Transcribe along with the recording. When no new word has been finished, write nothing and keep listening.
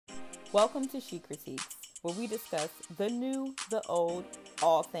Welcome to She Critiques, where we discuss the new, the old,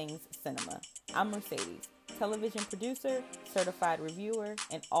 all things cinema. I'm Mercedes, television producer, certified reviewer,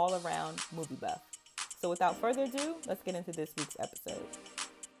 and all-around movie buff. So without further ado, let's get into this week's episode.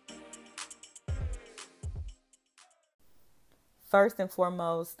 First and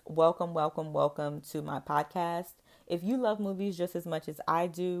foremost, welcome to my podcast. If you love movies just as much as I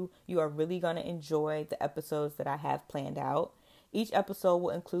do, you are really going to enjoy the episodes that I have planned out. Each episode will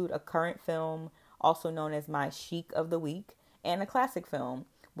include a current film, also known as my Chic of the Week, and a classic film,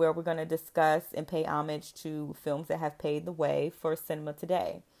 where we're going to discuss and pay homage to films that have paved the way for cinema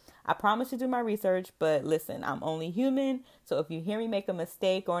today. I promise to do my research, but listen, I'm only human, so if you hear me make a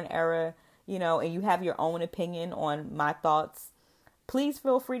mistake or an error, and you have your own opinion on my thoughts, please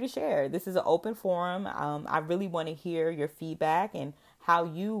feel free to share. This is an open forum. I really want to hear your feedback and how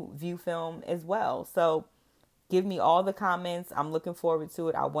you view film as well. So give me all the comments. I'm looking forward to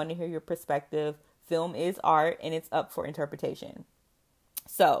it. I want to hear your perspective. Film is art and it's up for interpretation.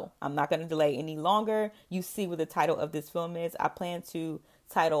 So I'm not going to delay any longer. You see what the title of this film is. I plan to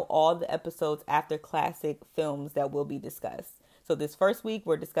title all the episodes after classic films that will be discussed. So this first week,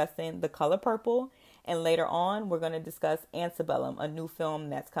 we're discussing The Color Purple. And later on, we're going to discuss Antebellum, a new film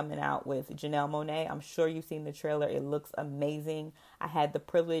that's coming out with Janelle Monáe. I'm sure you've seen the trailer. It looks amazing. I had the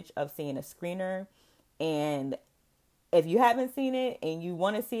privilege of seeing a screener. And if you haven't seen it and you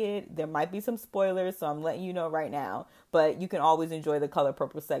want to see it, there might be some spoilers. So I'm letting you know right now. But you can always enjoy the Color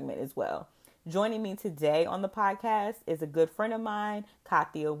Purple segment as well. Joining me today on the podcast is a good friend of mine,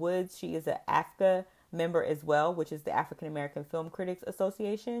 Kathia Woods. She is an AAFCA member as well, which is the African American Film Critics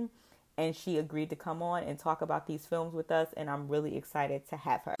Association. And she agreed to come on and talk about these films with us. And I'm really excited to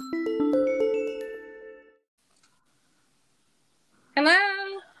have her.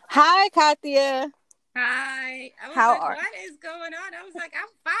 Hello. Hi, Kathia. Hi. I was what is going on? I was like, I'm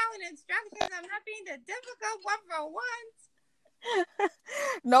following instructions. I'm not being the difficult one for once.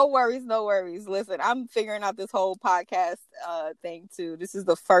 No worries. Listen, I'm figuring out this whole podcast thing too. This is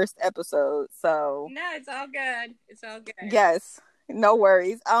the first episode, so no, it's all good. Yes, no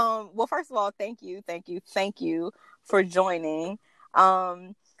worries. Well, first of all, thank you for joining.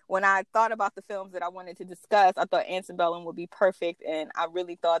 When I thought about the films that I wanted to discuss, I thought Antebellum would be perfect, and I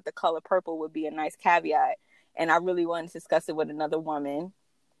really thought The Color Purple would be a nice caveat. And I really wanted to discuss it with another woman.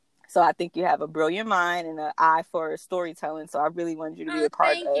 So I think you have a brilliant mind and an eye for storytelling. So I really wanted you to be a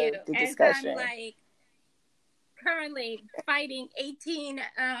part of the discussion. I'm currently fighting 18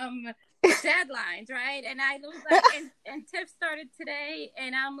 deadlines, right? And I was like, and Tiff started today,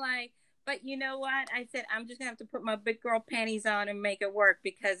 and I'm like, but you know what? I said I'm just gonna have to put my big girl panties on and make it work,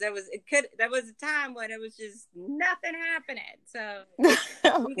 because there was a time when it was just nothing happening. So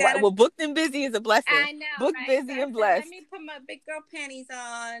well, booked and busy is a blessing. I know, booked, right? busy, so and blessed. Let me put my big girl panties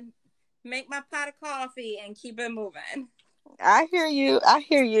on, make my pot of coffee, and keep it moving. I hear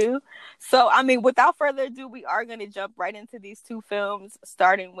you. So, I mean, without further ado, we are going to jump right into these two films,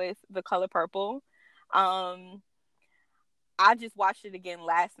 starting with The Color Purple. I just watched it again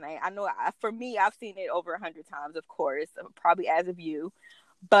last night. I know for me, I've seen it over 100 times, of course, probably as of you.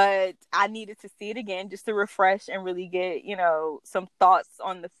 But I needed to see it again just to refresh and really get, some thoughts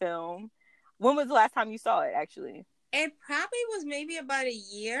on the film. When was the last time you saw it, actually? It probably was maybe about a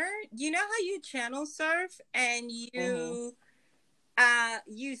year. You know how you channel surf and you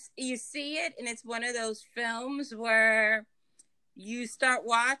you see it, and it's one of those films where you start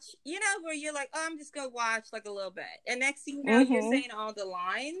watch, where you're like, oh, I'm just gonna watch like a little bit, and next thing you know, you're saying all the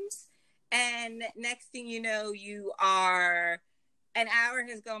lines, and next thing you know, you are an hour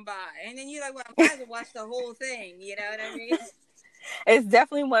has gone by, and then you're like, well, I might as well watch the whole thing. You know what I mean? It's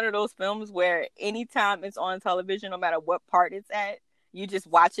definitely one of those films where anytime it's on television, no matter what part it's at, you just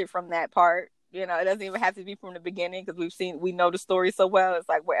watch it from that part. It doesn't even have to be from the beginning, because we know the story so well. It's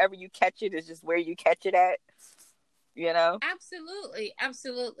like wherever you catch it is just where you catch it at. Absolutely,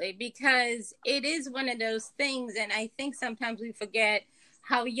 because it is one of those things, and I think sometimes we forget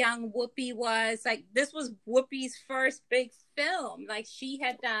how young Whoopi was. Like, this was Whoopi's first big film. Like, she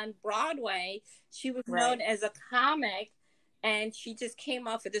had done Broadway. She was known as a comic, and she just came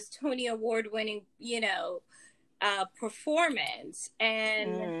off of this Tony Award-winning, performance.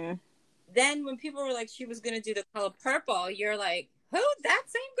 And then when people were like, she was going to do The Color Purple, you're like, who? That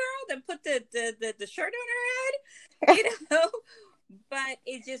same girl that put the shirt on her head? But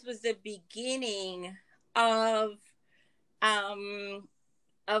it just was the beginning of an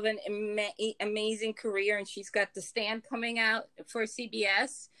amazing career. And she's got The Stand coming out for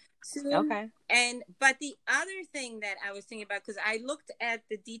CBS. soon. Okay. But the other thing that I was thinking about, because I looked at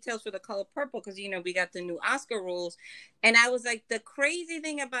the details for The Color Purple, because we got the new Oscar rules, and I was like, the crazy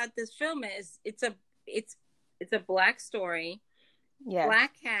thing about this film is it's a black story,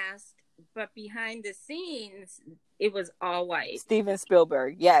 black cast, but behind the scenes it was all white. Steven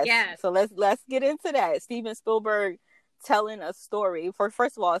Spielberg, yes. Yes. So let's get into that. Steven Spielberg telling a story.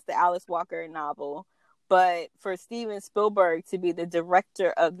 First of all, it's the Alice Walker novel, but for Steven Spielberg to be the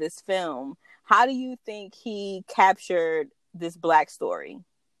director of this film, how do you think he captured this black story?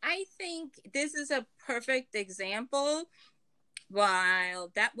 I think this is a perfect example.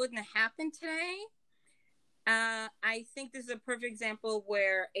 While that wouldn't happen today, I think this is a perfect example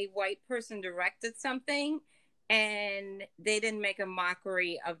where a white person directed something and they didn't make a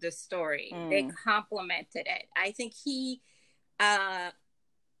mockery of the story. They complimented it. I think he, and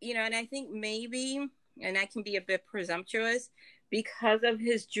I think maybe, and I can be a bit presumptuous, because of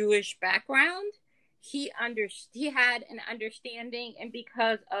his Jewish background, he had an understanding, and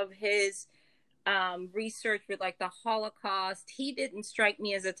because of his research with like the Holocaust, he didn't strike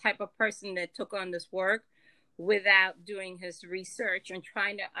me as a type of person that took on this work without doing his research and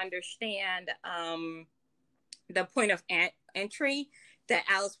trying to understand the point of entry that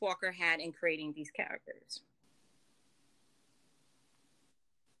Alice Walker had in creating these characters.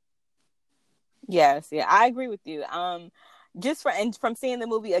 Yes, yeah, I agree with you. Just from seeing the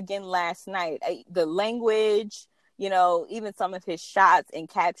movie again last night, the language, even some of his shots and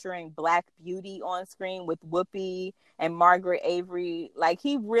capturing Black beauty on screen with Whoopi and Margaret Avery, like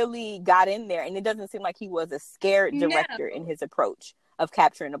he really got in there, and it doesn't seem like he was a scared director in his approach of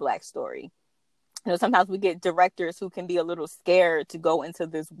capturing a Black story. Sometimes we get directors who can be a little scared to go into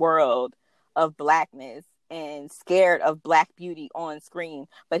this world of Blackness and scared of Black beauty on screen.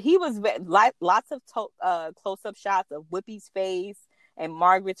 But he was lots of close-up shots of Whoopi's face and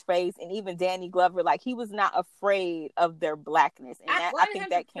Margaret's face and even Danny Glover. Like, he was not afraid of their Blackness. And I think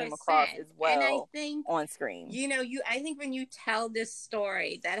that came across as well, and I think, on screen. I think when you tell this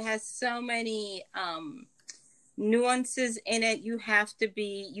story that has so many nuances in it, you have to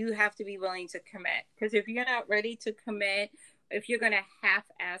be willing to commit. Because if you're not ready to commit, if you're going to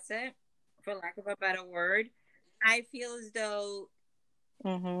half-ass it, for lack of a better word, I feel as though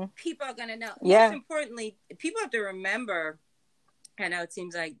people are going to know. Yeah. Most importantly, people have to remember, I know it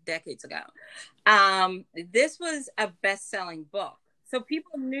seems like decades ago, this was a best-selling book. So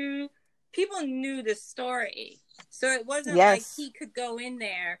people knew the story. So it wasn't like he could go in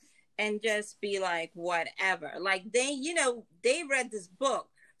there and just be like, whatever. Like, they read this book.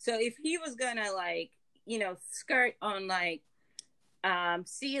 So if he was going to, skirt on,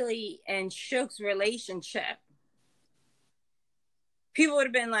 Celie and Shook's relationship, people would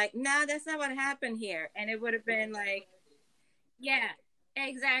have been like, nah, that's not what happened here. And it would have been like, yeah,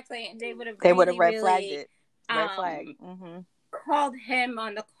 exactly. And they would have red flagged it. Red flag. Called him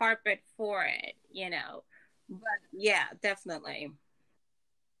on the carpet for it, But yeah, definitely.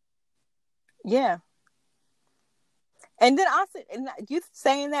 Yeah. And then also, you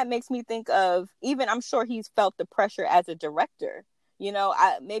saying that makes me think of, even, I'm sure he's felt the pressure as a director.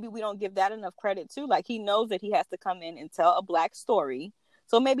 Maybe we don't give that enough credit too. Like, he knows that he has to come in and tell a Black story.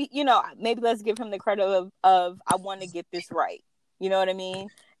 So maybe let's give him the credit of I want to get this right. You know what I mean?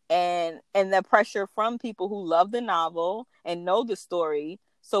 And the pressure from people who love the novel and know the story.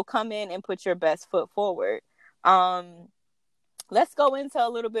 So come in and put your best foot forward. Let's go into a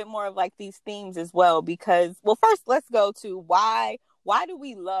little bit more of like these themes as well, because, well, first let's go to why do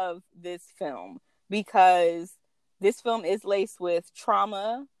we love this film? Because this film is laced with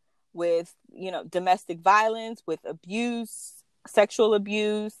trauma, with, domestic violence, with abuse, sexual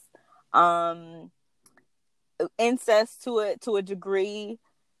abuse, incest to a degree.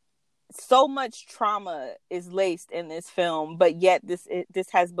 So much trauma is laced in this film, but yet this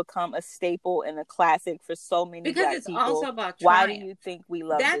has become a staple and a classic for so many because Black it's people. Also about triumph. Why do you think we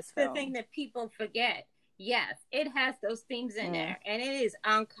love this film? That's the thing that people forget. Yes, it has those themes in there, and it is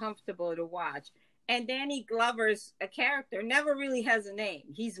uncomfortable to watch. And Danny Glover's character never really has a name.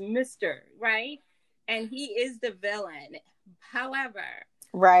 He's Mr., right? And he is the villain. However,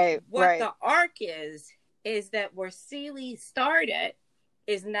 what the arc is that where Celie started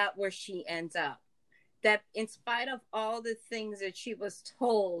is not where she ends up. That in spite of all the things that she was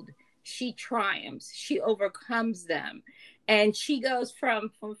told, she triumphs. She overcomes them. And she goes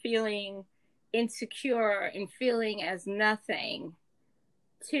from feeling insecure and feeling as nothing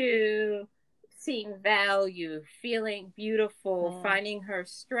to seeing value, feeling beautiful, finding her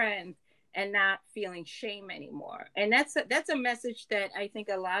strength, and not feeling shame anymore. And that's a message that I think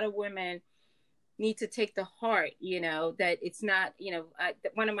a lot of women need to take to heart, that it's not,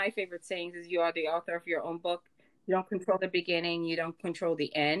 one of my favorite sayings is, you are the author of your own book. You don't control the beginning. You don't control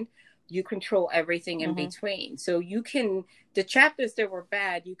the end. You control everything in between. So the chapters that were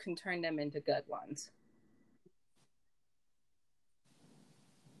bad, you can turn them into good ones.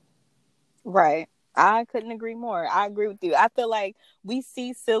 Right. I couldn't agree more. I agree with you. I feel like we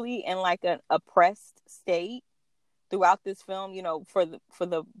see Cilly in like an oppressed state throughout this film. For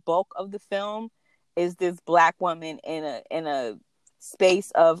the bulk of the film is this Black woman in a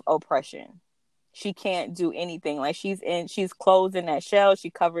space of oppression. She can't do anything. Like she's closed in that shell. She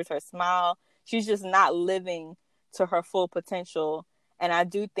covers her smile. She's just not living to her full potential. And I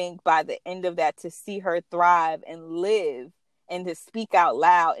do think by the end of that, to see her thrive and live and to speak out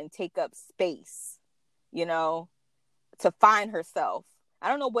loud and take up space, to find herself. I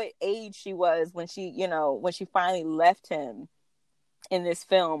don't know what age she was when she finally left him in this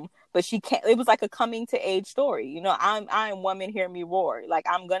film, but it was like a coming to age story. I'm woman, hear me roar. Like,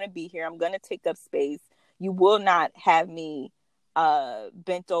 I'm going to be here. I'm going to take up space. You will not have me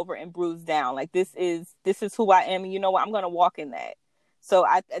bent over and bruised down. Like, this is who I am. And you know what? I'm going to walk in that. So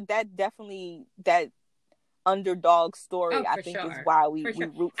that underdog story, I think, is why we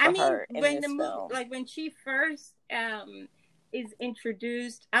root for her in this film. Like, when she first is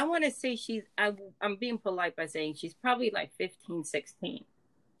introduced, I want to say I'm being polite by saying she's probably like 15, 16.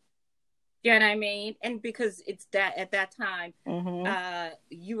 You know what I mean? And because it's that at that time,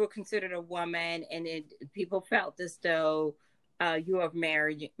 you were considered a woman, and people felt as though you were of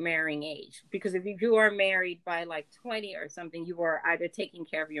marrying age. Because if you were married by like 20 or something, you were either taking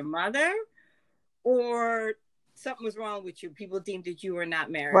care of your mother or something was wrong with you. People deemed that you were not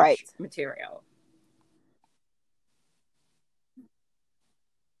marriage material.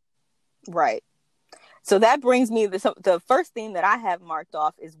 Right. So that brings me the first thing that I have marked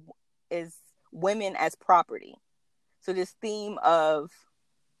off is women as property. So this theme of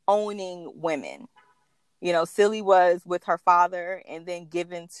owning women. Cilly was with her father and then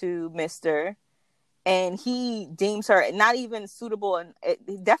given to Mr. And he deems her not even suitable, and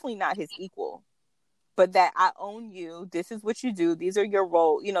definitely not his equal. But that I own you. This is what you do. These are your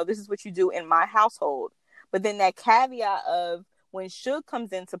roles. This is what you do in my household. But then that caveat of when Suge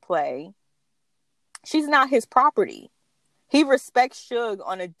comes into play, she's not his property. He respects Suge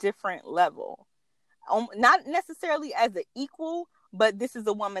on a different level. Not necessarily as an equal, but this is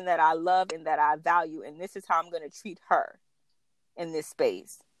a woman that I love and that I value, and this is how I'm going to treat her in this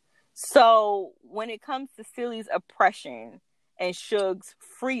space. So when it comes to Cilly's oppression and Suge's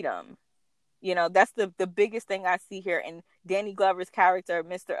freedom, that's the biggest thing I see here. And Danny Glover's character,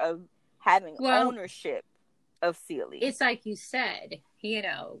 Mr. of having ownership of Cilly. It's like you said,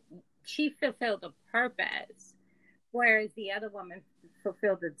 she fulfilled the purpose, whereas the other woman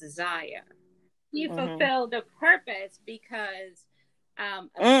fulfilled the desire. She fulfilled the purpose because,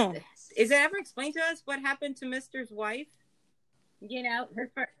 is it ever explained to us what happened to Mr.'s wife?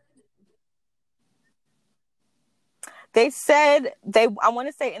 They said I want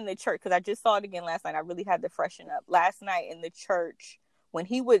to say in the church, because I just saw it again last night. I really had to freshen up. Last night in the church, when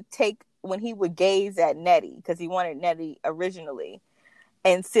he would gaze at Nettie, because he wanted Nettie originally,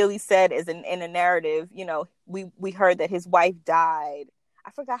 and Cilly said in a narrative, we heard that his wife died.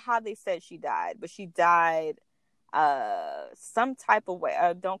 I forgot how they said she died, but she died some type of way.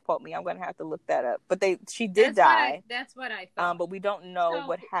 Don't quote me. I'm going to have to look that up. But she did die. That's what I thought. But we don't know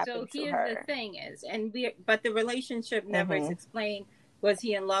what happened to her. So here's the thing is, but the relationship never is explained. Was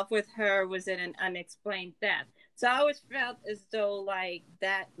he in love with her? Was it an unexplained death? So I always felt as though like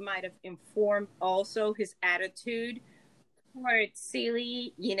that might have informed also his attitude towards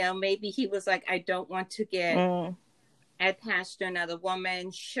Cilly. Maybe he was like, I don't want to get attached to another woman.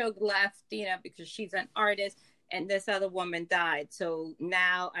 Suge left, because she's an artist, and this other woman died. So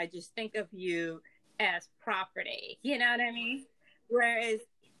now I just think of you as property. You know what I mean? Whereas,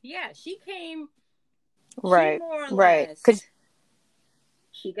 she came, right, she more or right. less,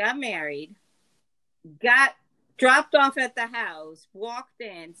 she got married, got dropped off at the house, walked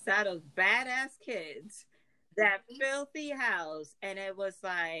in, saw those badass kids, that filthy house, and it was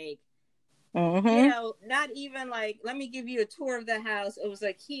like, not even like, let me give you a tour of the house. It was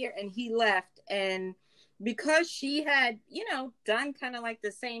like, here, and he left. And because she had, done kind of like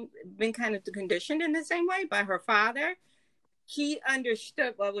the same, been kind of conditioned in the same way by her father, she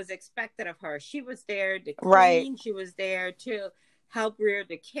understood what was expected of her. She was there to clean. Right. She was there to help rear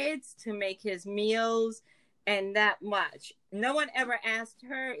the kids, to make his meals, and that much. No one ever asked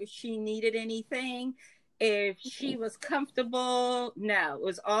her if she needed anything, if she was comfortable. No, it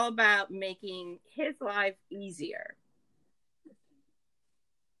was all about making his life easier.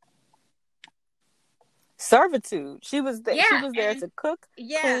 servitude. She was she Yeah, was there and to cook,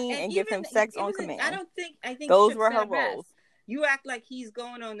 yeah, clean, and and give even him sex it on was. I command. don't think. I think Those Shook were said her it best. roles. You act like he's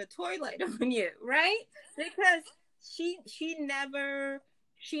going on the toilet on you, right? Because she never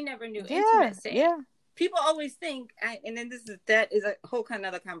knew Yeah, intimacy. yeah. People always think, and then that is a whole kind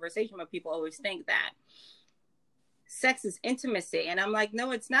of other conversation, but people always think that sex is intimacy, and I'm like,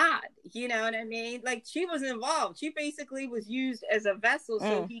 no, it's not. You know what I mean? Like, she was involved. She basically was used as a vessel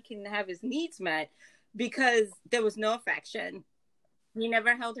so he can have his needs met, because there was no affection. He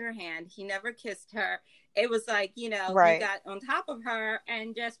never held her hand. He never kissed her. It was like, he Right. got on top of her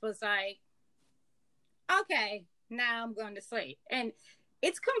and just was like, okay, now I'm going to sleep. And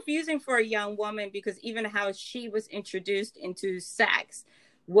it's confusing for a young woman, because even how she was introduced into sex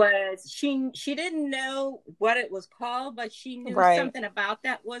was, she didn't know what it was called, but she knew Right. something about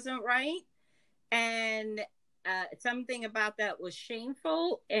that wasn't right. And something about that was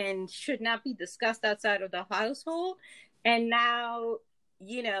shameful and should not be discussed outside of the household. And now,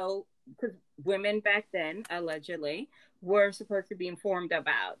 because women back then, allegedly, were supposed to be informed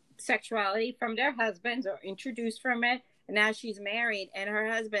about sexuality from their husbands or introduced from it. And now she's married and her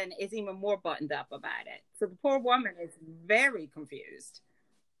husband is even more buttoned up about it. So the poor woman is very confused.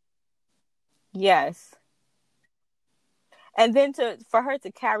 Yes. And then for her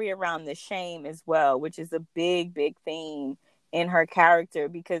to carry around the shame as well, which is a big, big theme in her character,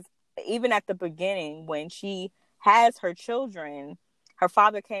 because even at the beginning, when she has her children, her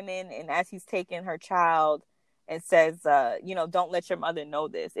father came in, and as he's taking her child and says, don't let your mother know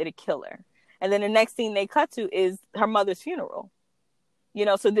this, it'll kill her. And then the next thing they cut to is her mother's funeral.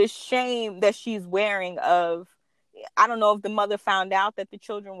 So this shame that she's wearing of, I don't know if the mother found out that the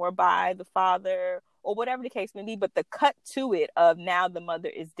children were by the father or whatever the case may be, but the cut to it of now the mother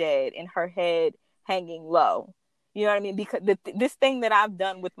is dead and her head hanging low. You know what I mean? Because this thing that I've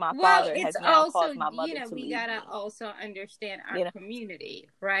done with my father it's has now also, caused my mother to we leave gotta me. also understand our community,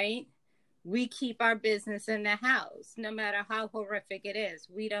 right? We keep our business in the house, no matter how horrific it is.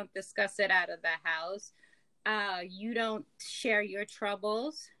 We don't discuss it out of the house. You don't share your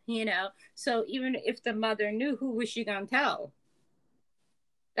troubles, So even if the mother knew, who was she gonna tell?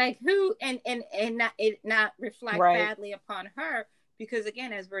 Like, who? And not reflect badly upon her, because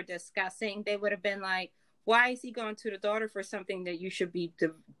again, as we're discussing, they would have been like, why is he going to the daughter for something that you should be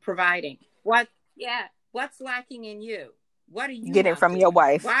providing? What's lacking in you? What are you getting not from doing? your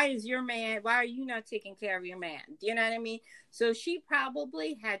wife? Why are you not taking care of your man? Do you know what I mean? So she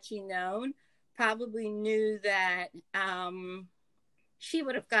probably, had she known, probably knew that she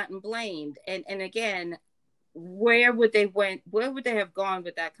would have gotten blamed. And again, where would they have gone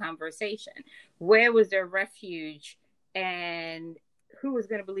with that conversation? Where was their refuge? And who was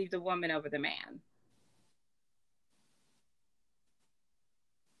going to believe the woman over the man?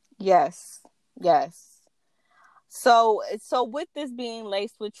 Yes. So with this being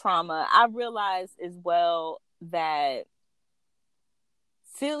laced with trauma, I realized as well that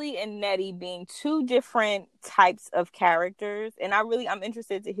Celie and Nettie being two different types of characters, and I'm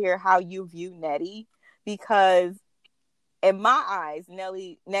interested to hear how you view Nettie, because in my eyes,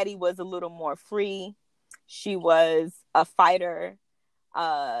 Nettie was a little more free. She was a fighter,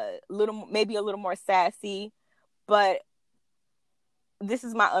 maybe a little more sassy, but this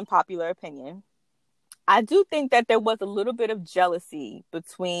is my unpopular opinion. I do think that there was a little bit of jealousy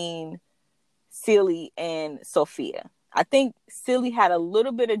between Celie and Sophia. I think Celie had a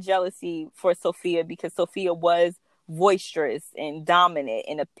little bit of jealousy for Sophia because Sophia was boisterous and dominant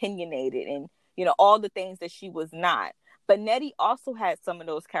and opinionated and, all the things that she was not. But Nettie also had some of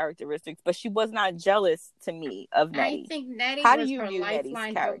those characteristics, but she was not jealous to me of Nettie. I think Nettie How do was you her view Nettie's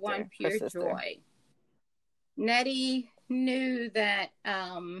lifeline, her character, one her pure sister? joy. Nettie knew that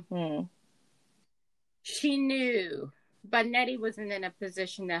she knew, but Nettie wasn't in a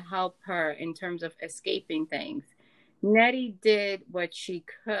position to help her in terms of escaping things. Nettie did what she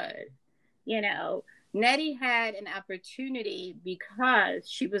could. Nettie had an opportunity because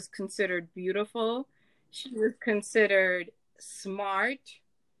she was considered beautiful. She was considered smart.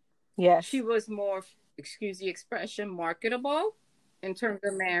 Yes. She was more, excuse the expression, marketable in terms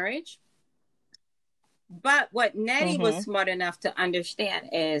of marriage. But what Nettie was smart enough to understand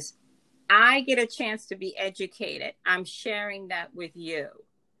is, I get a chance to be educated. I'm sharing that with you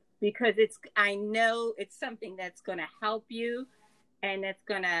because I know it's something that's going to help you, and it's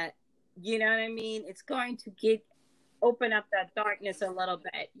going to, you know what I mean? It's going to open up that darkness a little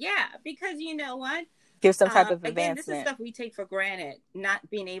bit. Yeah, because you know what? Give some type of again, this is advancement. stuff we take for granted, not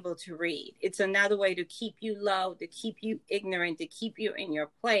being able to read. It's another way to keep you low, to keep you ignorant, to keep you in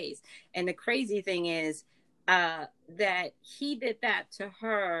your place. And the crazy thing is that he did that to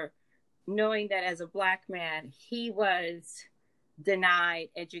her knowing that as a black man, he was denied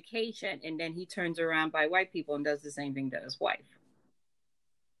education, and then he turns around by white people and does the same thing to his wife.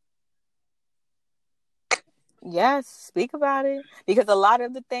 Yes, speak about it. Because a lot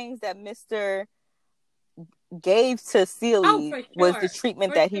of the things that Mr. gave to Celie was the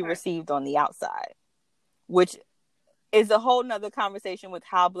treatment that he received on the outside, which is a whole nother conversation with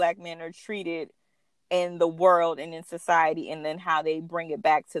how black men are treated in the world and in society, and then how they bring it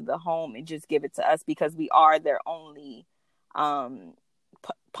back to the home and just give it to us because we are their only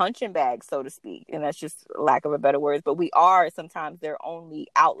punching bag, so to speak. And that's just lack of a better word, but we are sometimes their only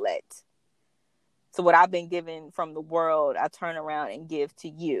outlet. So what I've been given from the world, I turn around and give to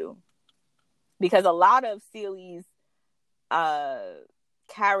you. Because a lot of Celie's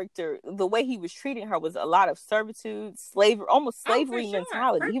character, the way he was treating her was a lot of servitude, slavery, almost slavery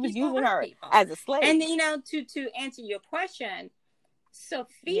mentality. He was using her as a slave. And, to answer your question,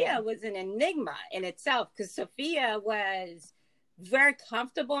 Sophia was an enigma in itself, because Sophia was very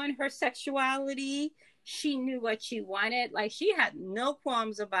comfortable in her sexuality. She knew what she wanted. Like, she had no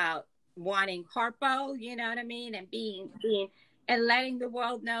qualms about wanting Harpo, you know what I mean, and being and letting the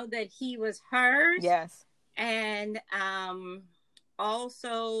world know that he was hers. Yes. And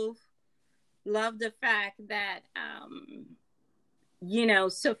also love the fact that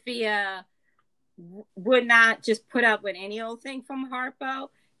Sophia would not just put up with any old thing from Harpo.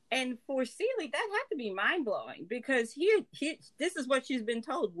 And for Celie, that had to be mind-blowing, because this is what she's been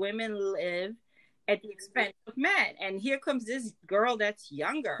told: women live at the expense of men. And here comes this girl that's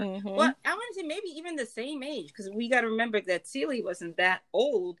younger. Mm-hmm. Well, I want to say maybe even the same age, because we got to remember that Celie wasn't that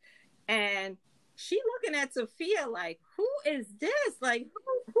old. And she looking at Sophia like, who is this? Like,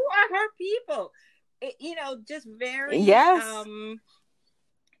 who are her people? Just very,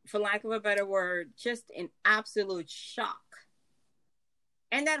 for lack of a better word, just in absolute shock.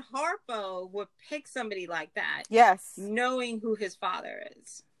 And that Harpo would pick somebody like that. Yes. Knowing who his father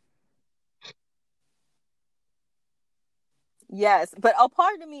is. Yes, but a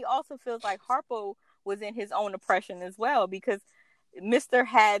part of me also feels like Harpo was in his own oppression as well, because Mr.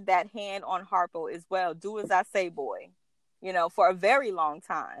 had that hand on Harpo as well. Do as I say, boy, for a very long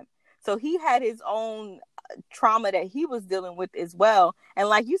time. So he had his own trauma that he was dealing with as well. And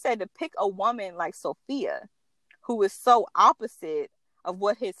like you said, to pick a woman like Sophia, who is so opposite of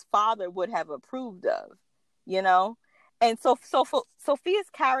what his father would have approved of, And so for Sophia's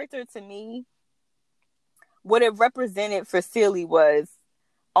character, to me, what it represented for Celie was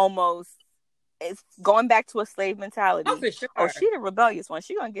almost, it's going back to a slave mentality. Oh, for sure. Oh, she the rebellious one.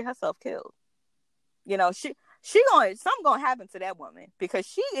 She gonna get herself killed. Something gonna happen to that woman, because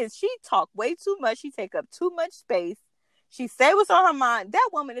she talk way too much. She take up too much space. She say what's on her mind. That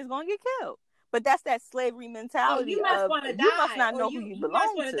woman is gonna get killed. But that's that slavery mentality you must not know who you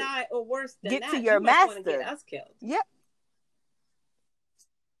belong to. Die, or worse than get that, to your master. Get us killed. Yep.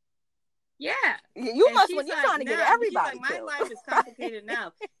 Yeah. You must when you're trying to get everybody killed. My life is complicated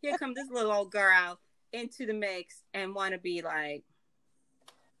now. Here comes this little old girl into the mix and want to be like,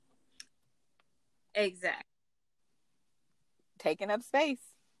 exact. Taking up space.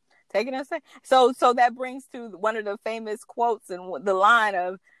 So that brings to one of the famous quotes and the line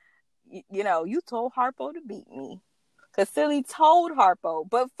of, you told Harpo to beat me. Because Celie told Harpo.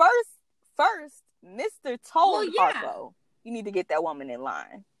 But first, Mr. told Harpo, you need to get that woman in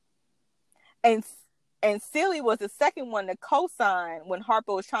line. And Celie was the second one to co-sign when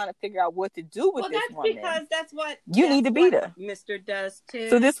Harpo was trying to figure out what to do with this woman. Because that's what you need to beat her. Mr. does to.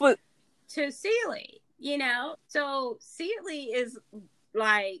 So this was to Celie, So Celie is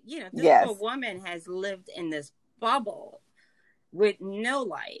like, this poor woman has lived in this bubble with no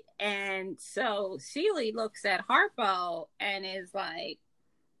light, and so Celie looks at Harpo and is like,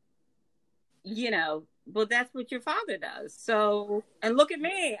 well, that's what your father does. So, and look at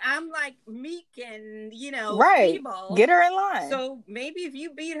me. I'm like meek and, right. feeble. Get her in line. So maybe if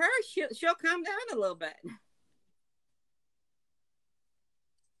you beat her, she'll calm down a little bit.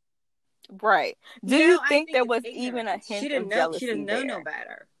 Right. Do you think there was even a hint of jealousy She didn't know no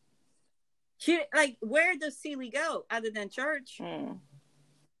better. Where does Celie go other than church?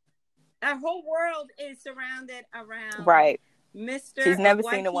 Our whole world is surrounded around right. Mr. She's never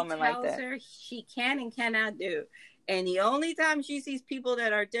seen a woman like that. Her she can and cannot do. And the only time she sees people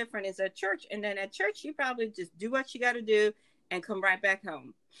that are different is at church. And then at church, you probably just do what you got to do and come right back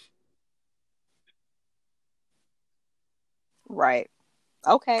home. Right.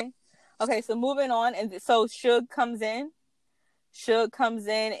 Okay. So moving on. And so Suge comes in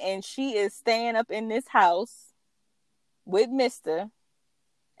and she is staying up in this house with Mr.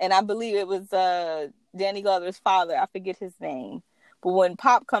 And I believe it was Danny Glover's father. I forget his name. But when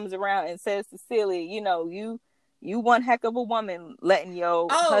Pop comes around and says to Celie, you one heck of a woman letting your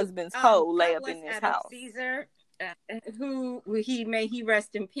husband's hoe lay up in this house. Caesar, who he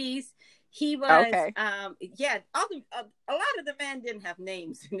rest in peace. He was okay. A lot of the men didn't have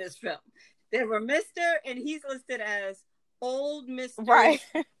names in this film. There were Mr. and he's listed as old Mr. Right.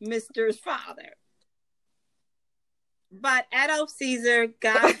 Mr.'s father. But Adolf Caesar,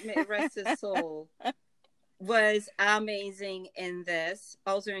 God rest his soul, was amazing in this,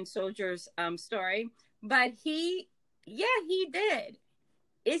 also in Soldier's story. But he did.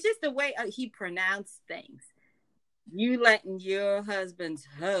 It's just the way he pronounced things. You letting your husband's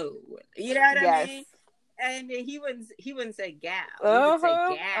hoe. You know what I mean? And he wouldn't say gal. He would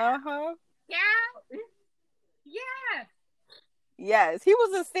say gal. Gal? Yeah. Yes, he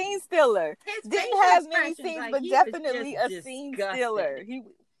was a scene stealer. His didn't have many scenes, but definitely a scene stealer.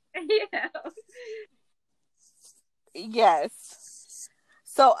 Yes.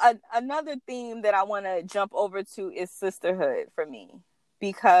 So another theme that I want to jump over to is sisterhood for me,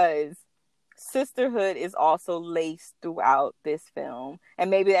 because sisterhood is also laced throughout this film,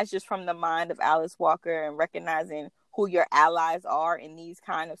 and maybe that's just from the mind of Alice Walker and recognizing who your allies are in these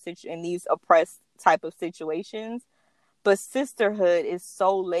kind of in these oppressed type of situations. But sisterhood is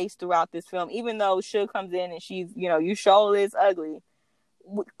so laced throughout this film. Even though Suge comes in and she's, you sure is ugly,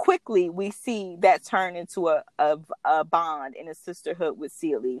 quickly we see that turn into a bond and a sisterhood with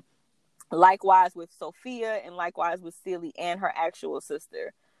Celie. Likewise with Sophia, and likewise with Celie and her actual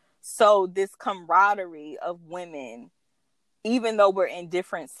sister. So this camaraderie of women, even though we're in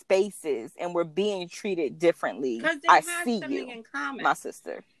different spaces and we're being treated differently, I see you, in common. My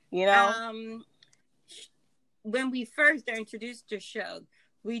sister. When we first are introduced to Suge,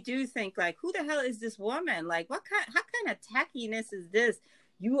 we do think like, who the hell is this woman? Like, how kind of tackiness is this?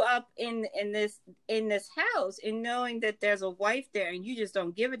 You up in this house and knowing that there's a wife there and you just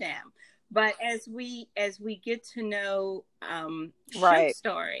don't give a damn. But as we get to know Suge's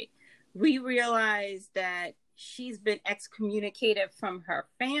story, we realize that she's been excommunicated from her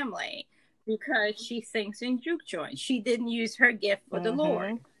family because she sings in juke joints. She didn't use her gift for the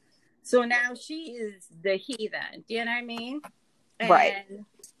Lord. So now she is the heathen. Do you know what I mean?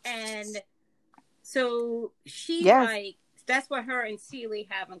 And so she that's what her and Celie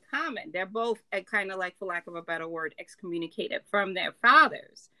have in common. They're both kind of like, for lack of a better word, excommunicated from their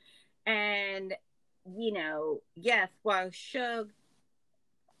fathers. And, yes, while Suge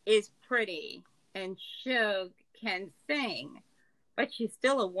is pretty and Suge can sing, but she's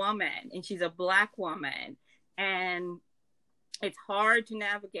still a woman and she's a Black woman. And it's hard to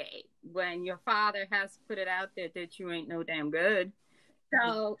navigate when your father has put it out there that you ain't no damn good.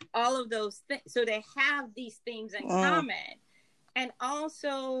 So all of those things, so they have these themes in common. And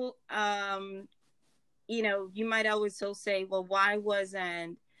also, you might also say, well, why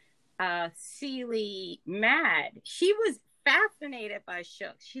wasn't Celie mad? She was fascinated by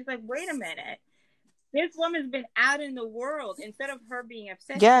Suge. She's like, wait a minute. This woman's been out in the world. Instead of her being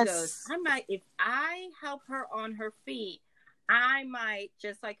upset, she goes, if I help her on her feet, I might,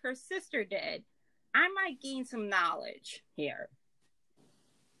 just like her sister did, I might gain some knowledge here.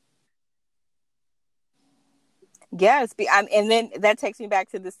 Yes, and then that takes me back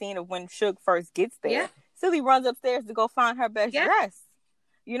to the scene of when Suge first gets there. Yeah. Celie runs upstairs to go find her best dress.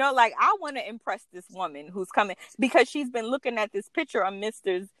 I want to impress this woman who's coming, because she's been looking at this picture on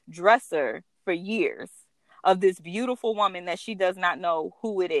Mr.'s dresser for years of this beautiful woman that she does not know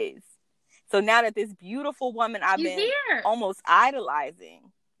who it is. So now that this beautiful woman I've been almost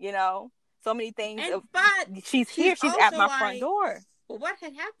idolizing, so many things. But she's here. She's at my front door. Well, what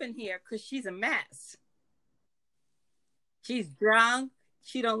had happened here? Because she's a mess. She's drunk.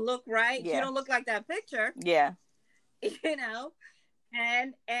 She don't look right. Yeah. She don't look like that picture. Yeah.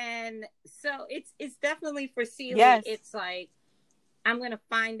 And so it's definitely for Celie. Yes. It's like, I'm going to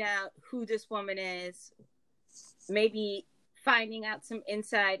find out who this woman is. Maybe finding out some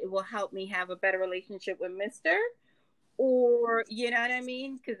insight, it will help me have a better relationship with Mr. Or, you know what I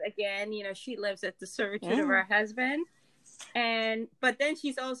mean? Because again, she lives at the servitude of her husband. But then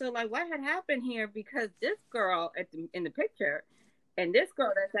she's also like, what had happened here? Because this girl in the picture, and this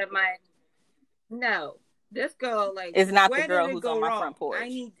girl that's at this girl, like, is not the girl who's on my front porch.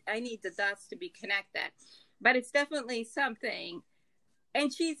 I need the dots to be connected. But it's definitely something.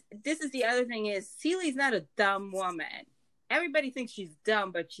 And this is the other thing is, Celie's not a dumb woman. Everybody thinks she's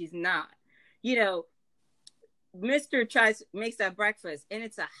dumb, but she's not. Mr. makes that breakfast, and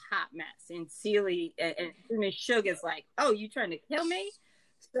it's a hot mess. And Celie and Miss Suge is like, "Oh, you trying to kill me?"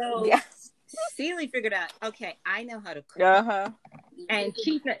 So Celie figured out, okay, I know how to cook. And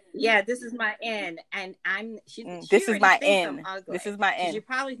she said, "Yeah, this is my end." And she this is already my thinks end. I'm ugly. This is my So end. she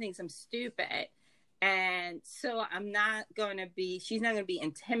probably thinks I'm stupid. And so I'm not going to be, she's not going to be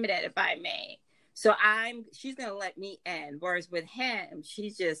intimidated by me. So she's going to let me in. Whereas with him,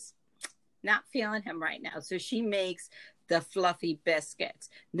 she's just not feeling him right now. So she makes the fluffy biscuits,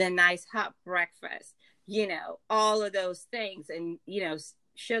 the nice hot breakfast, all of those things. And,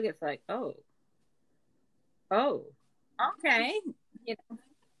 Sugar's like, oh, okay.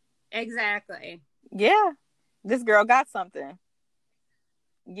 Exactly. Yeah. This girl got something.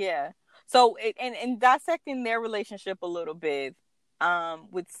 Yeah. So, and dissecting their relationship a little bit,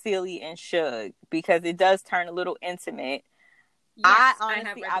 with Celie and Suge, because it does turn a little intimate. Yes,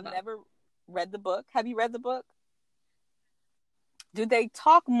 I've never read the book. Have you read the book? Do they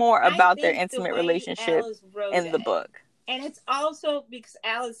talk more about their intimate relationship in the book? And it's also because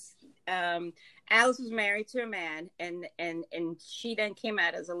Alice was married to a man, and she then came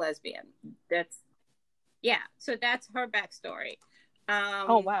out as a lesbian. So that's her backstory.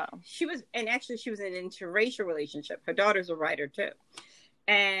 Oh wow. She was in an interracial relationship. Her daughter's a writer too.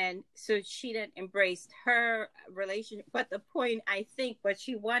 And so she then embraced her relationship. But the point, I think, what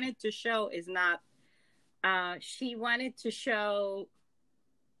she wanted to show is not, she wanted to show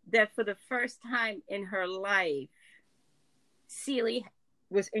that for the first time in her life, Celie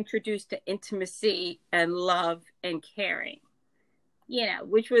was introduced to intimacy and love and caring,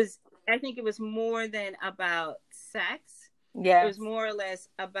 which was, I think it was more than about sex. Yeah. It was more or less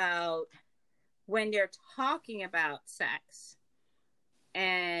about when they're talking about sex.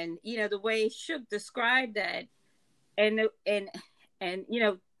 And, the way Suge described that, and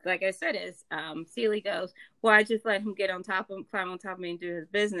like I said, is Celie goes, well, I just let him climb on top of me and do his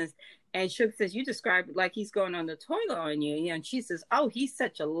business. And Suge says, you described it like he's going on the toilet on you. And she says, oh, he's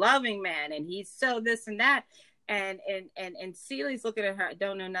such a loving man, and he's so this and that. And Celie's looking at her, I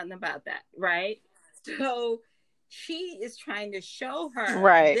don't know nothing about that, right? So she is trying to show her,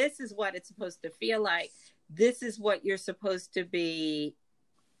 right, this is what it's supposed to feel like. This is what you're supposed to be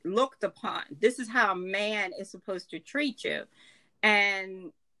looked upon. This is how a man is supposed to treat you.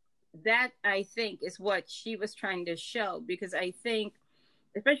 And that, I think, is what she was trying to show, because I think,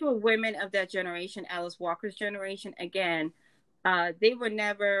 especially with women of that generation, Alice Walker's generation, again, they were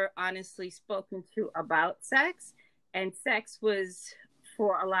never honestly spoken to about sex. And sex was,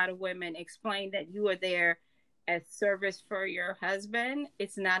 for a lot of women, explained that you are there as service for your husband.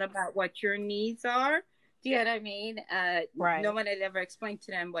 It's not about what your needs are. Do you know what I mean? Right. No one had ever explained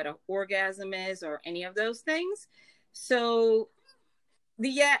to them what an orgasm is or any of those things. So,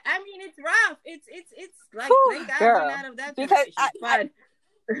 yeah, I mean, it's rough. It's like, whew, thank God I'm out of that generation.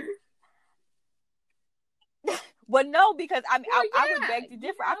 Well, no, because I would beg to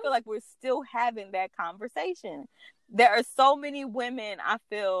differ. I feel like we're still having that conversation. There are so many women, I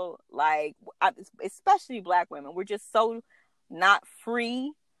feel like, especially Black women, we're just so not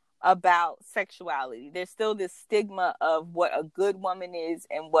free about sexuality. There's still this stigma of what a good woman is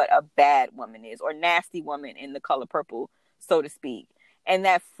and what a bad woman is, or nasty woman in The Color Purple, so to speak. And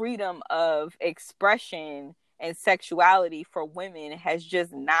that freedom of expression and sexuality for women has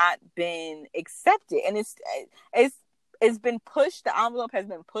just not been accepted. And it's been pushed. The envelope has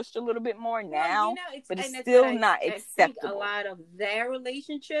been pushed a little bit more now, but it's still not acceptable. I think a lot of their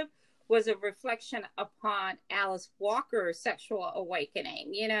relationship was a reflection upon Alice Walker's sexual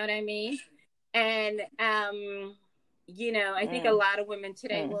awakening. You know what I mean? And, I think a lot of women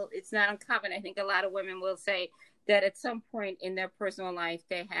today, well, it's not uncommon. I think a lot of women will say that at some point in their personal life,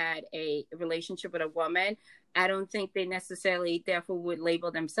 they had a relationship with a woman. I don't think they necessarily, therefore, would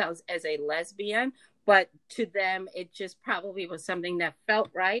label themselves as a lesbian, but to them, it just probably was something that felt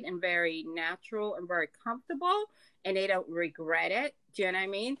right and very natural and very comfortable, and they don't regret it. Do you know what I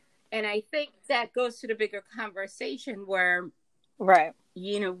mean? And I think that goes to the bigger conversation where, right,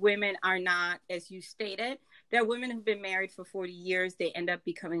 women are not, as you stated, there are women who've been married for 40 years. They end up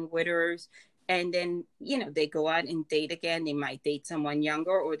becoming widowers. And then, they go out and date again. They might date someone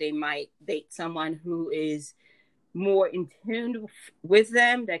younger, or they might date someone who is more in tune with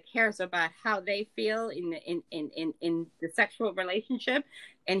them, that cares about how they feel in the sexual relationship.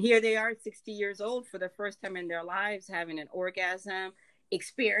 And here they are, 60 years old, for the first time in their lives, having an orgasm,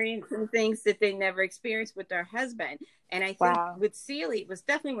 experiencing things that they never experienced with their husband. And I think with Celie, it was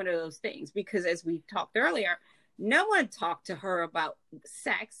definitely one of those things, because as we talked earlier, no one talked to her about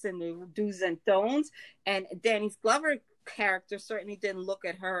sex and the do's and don'ts. And Danny Glover's character certainly didn't look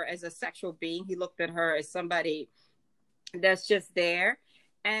at her as a sexual being. He looked at her as somebody that's just there.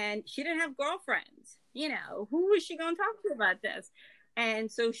 And she didn't have girlfriends. Who was she going to talk to about this?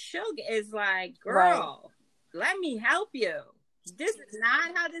 And so Suge is like, girl, let me help you. this is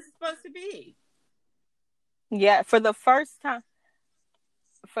not how this is supposed to be. Yeah, for the first time,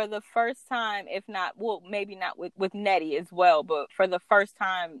 if not, well, maybe not with Nettie as well, but for the first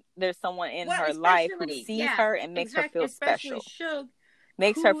time, there's someone in her life who sees her and makes her feel especially special. Suge,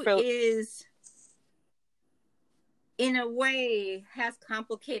 Makes her feel is, in a way, has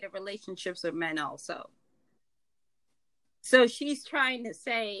complicated relationships with men also. So she's trying to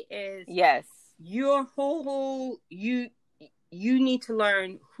say is, yes, your whole you need to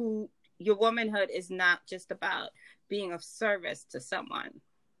learn who your womanhood is not just about being of service to someone.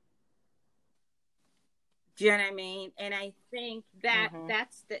 Do you know what I mean? And I think that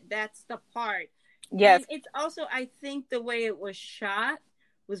that's the part. Yes. And it's also, I think the way it was shot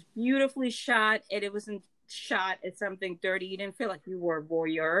was beautifully shot, and it wasn't shot as something dirty. You didn't feel like you were a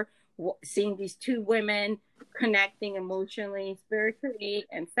voyeur seeing these two women connecting emotionally, spiritually,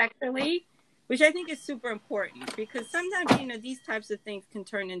 and sexually, which I think is super important, because sometimes, you know, these types of things can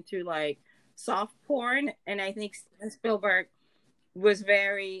turn into like soft porn. And I think Steven Spielberg was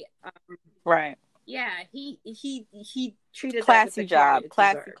very right. Yeah, he treated classy that with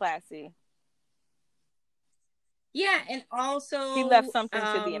job, classy. Yeah, and also he left something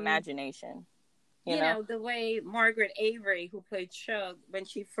to the imagination. You know, the way Margaret Avery, who played Suge, when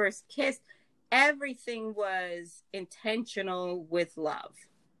she first kissed, everything was intentional with love.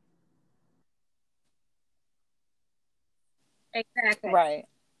 Exactly. Right.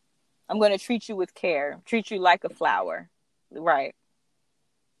 I'm going to treat you with care, treat you like a flower. Right.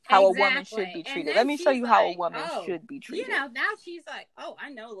 How a woman should be treated. Let me show you how a woman should be treated. You know, now she's like, oh, I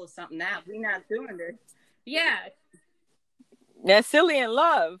know a little something now. We're not doing this. Yeah. That's Silly in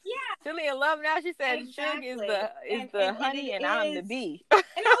Love. Yeah. Silly in Love. Now she said Suge is the honey and I'm the bee. And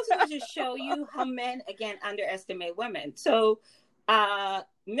also to show you how men, again, underestimate women. So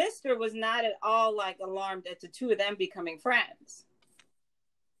Mr. was not at all like alarmed at the two of them becoming friends.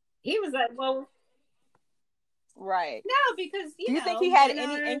 He was like, well, right. No, because do you think he had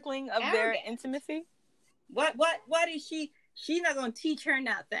any inkling of their intimacy? What is she? She's not going to teach her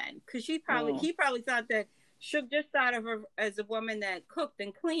nothing, because he probably thought that Suge just thought of her as a woman that cooked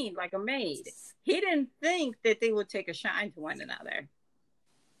and cleaned like a maid. He didn't think that they would take a shine to one another.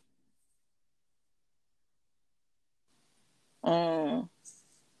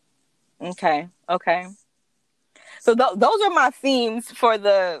 Okay. So those are my themes for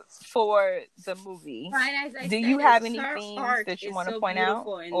the movie. Do you have any themes that you want to point out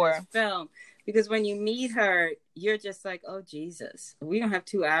in this film? Because when you meet her, you're just like, oh Jesus, we don't have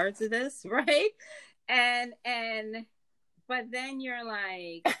 2 hours of this, right? But then you're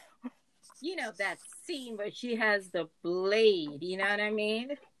like, you know, that scene where she has the blade, you know what I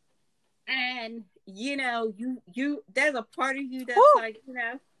mean? And you know, you there's a part of you that's like, you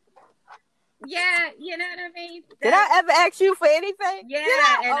know. Yeah, you know what I mean? Did I ever ask you for anything? Yeah.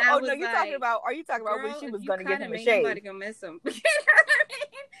 And no, are you talking about when she was going to give him a shave? Nobody gonna miss him. You know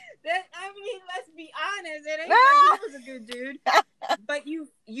what I mean? Let's be honest. It ain't like he was a good dude. But you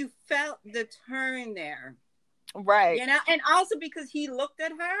felt the turn there. Right. You know? And also because he looked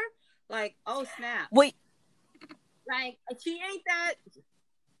at her like, oh snap. Wait. Like, she ain't that.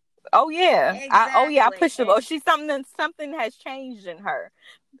 Oh yeah. Exactly. I pushed her. Something has changed in her.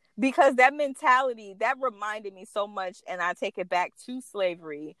 Because that mentality, that reminded me so much, and I take it back to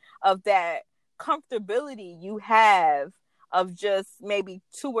slavery, of that comfortability you have of just maybe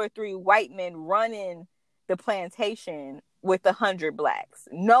 2 or 3 white men running the plantation with 100 blacks,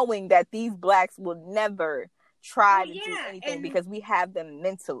 knowing that these blacks will never try to do anything because we have them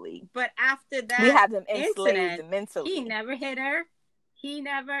mentally. But after that, we have them enslaved mentally. He never hit her. He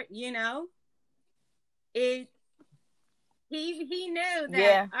never, you know, it. He knew that.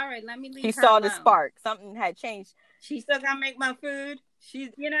 Yeah. All right, let me leave. He saw the spark. Something had changed. She still gotta make my food.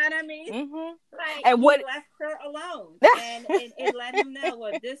 She's, you know what I mean? Mm-hmm. Like, and what left her alone, and it let him know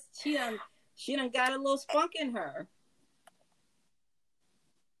what this she done got a little spunk in her.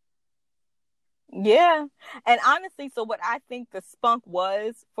 Yeah, and honestly, so what I think the spunk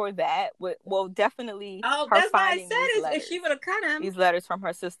was for that, well, definitely. Oh, that's why I said if she would have cut him, these letters from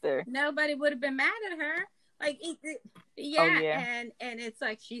her sister, nobody would have been mad at her. Like, and it's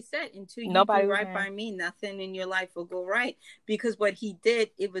like she said, until you do right by me, nothing in your life will go right. Because what he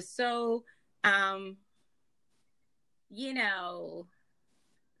did, it was so, you know,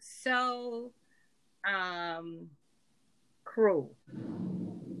 so cruel.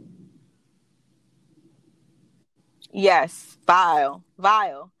 Yes, vile.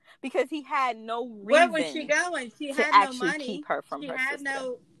 Because he had no reason. Where was she going? She had no money. Keep her from her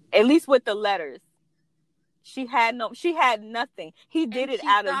sister. At least with the letters. She had nothing. He did it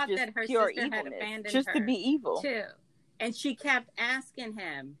out of just pure evilness, just to be evil. Too. And she kept asking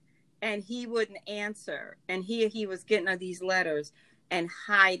him, and he wouldn't answer. And he was getting these letters and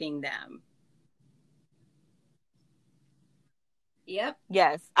hiding them. Yep.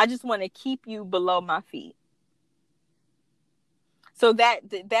 Yes, I just want to keep you below my feet. So that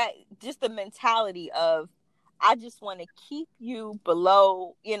just the mentality of, I just want to keep you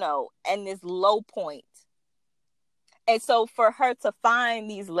below, and this low point. And so for her to find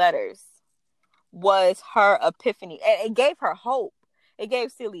these letters was her epiphany. And it gave her hope. It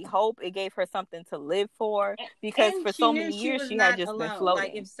gave Celie hope. It gave her something to live for, because for so many years she had just been floating,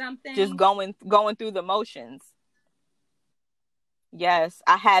 like if something, just going through the motions. Yes,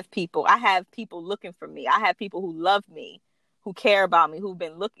 I have people looking for me. I have people who love me, who care about me, who've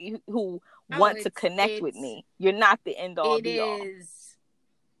been looking, who want to connect with me. You're not the end all be all. It is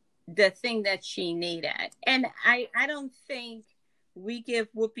the thing that she needed. And I don't think we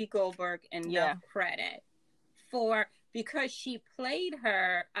give Whoopi Goldberg enough credit for, because she played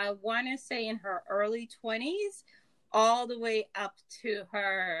her, I want to say in her early 20s, all the way up to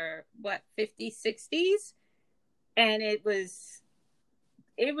her, 50s, 60s. And it was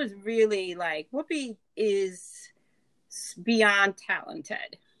really like, Whoopi is beyond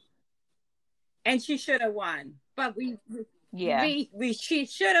talented. And she should have won. But she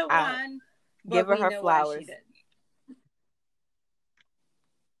should have won. Give her her flowers.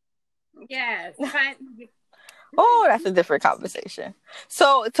 Yes. Oh, that's a different conversation.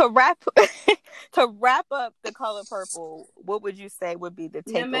 So to wrap up The Color Purple, what would you say would be the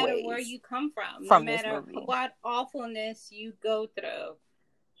takeaways? No matter where you come from no matter what awfulness you go through,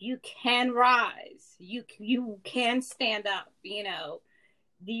 you can rise. You can stand up.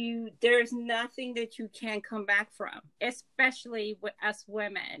 There's nothing that you can't come back from, especially with us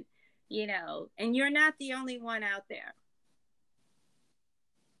women. And you're not the only one out there.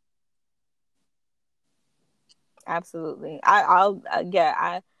 Absolutely.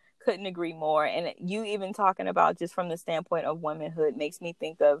 I couldn't agree more. And you even talking about just from the standpoint of womanhood makes me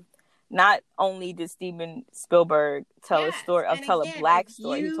think of, not only did Steven Spielberg tell a story, tell a black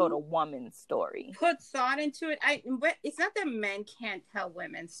story, he told a woman's story. Put thought into it. It's not that men can't tell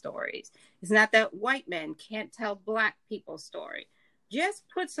women's stories. It's not that white men can't tell black people's story. Just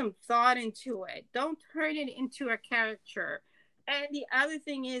put some thought into it. Don't turn it into a caricature. And the other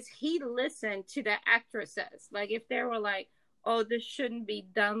thing is, he listened to the actresses. Like, if they were like, oh, this shouldn't be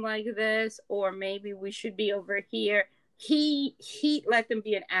done like this, or maybe we should be over here, he let them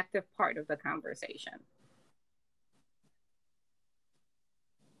be an active part of the conversation.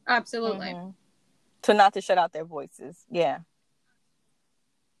 Absolutely. Mm-hmm. So not to shut out their voices. Yeah.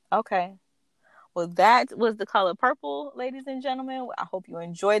 Okay. Well, that was The Color Purple, ladies and gentlemen. I hope you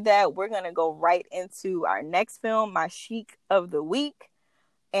enjoyed that. We're going to go right into our next film, my chic of the week,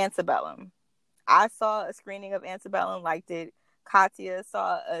 Antebellum. I saw a screening of Antebellum, liked it. Katya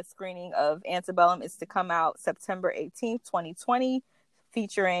saw a screening of Antebellum. It's to come out September 18th, 2020,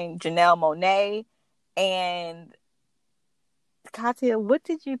 featuring Janelle Monáe. And Katya, what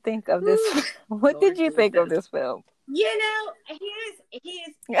did you think of this? What did you think of this film? Here's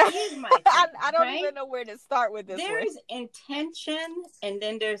my thing, I don't even know where to start with this. There's intention and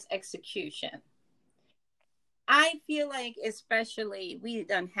then there's execution. I feel like, especially, we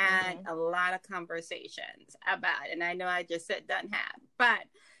done had a lot of conversations about, and I know I just said done had, but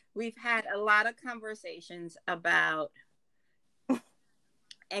we've had a lot of conversations about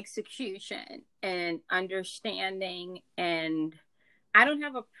execution and understanding. And I don't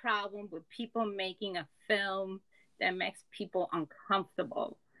have a problem with people making a film that makes people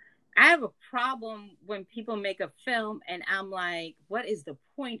uncomfortable. I have a problem when people make a film and I'm like, what is the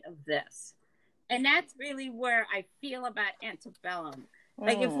point of this? And that's really where I feel about Antebellum.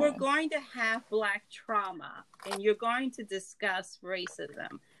 Like, if we're going to have Black trauma and you're going to discuss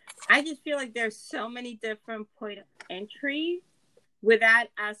racism, I just feel like there's so many different points of entry without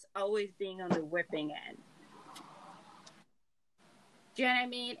us always being on the whipping end. Do you know what I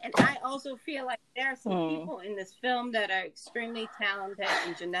mean? And I also feel like there are some people in this film that are extremely talented,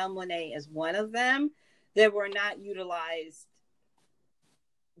 and Janelle Monáe is one of them, that were not utilized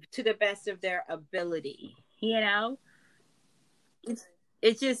to the best of their ability. It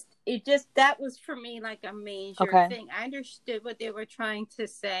just that was for me like a major thing. I understood what they were trying to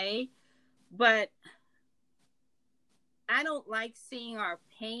say, but I don't like seeing our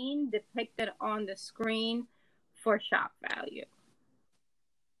pain depicted on the screen for shock value.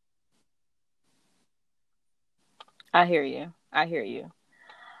 I hear you.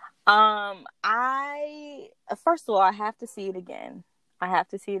 First of all, I have to see it again. I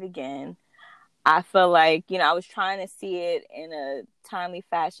feel like, I was trying to see it in a timely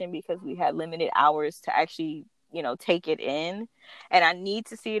fashion because we had limited hours to actually take it in, and I need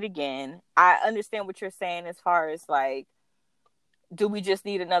to see it again. I understand what you're saying as far as like, do we just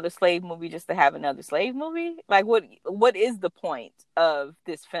need another slave movie just to have another slave movie? Like, what is the point of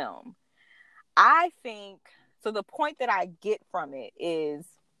this film? I think, so the point that I get from it is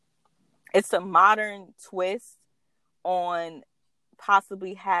it's a modern twist on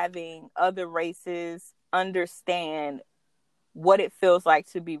possibly having other races understand what it feels like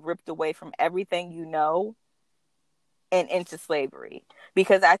to be ripped away from everything and into slavery.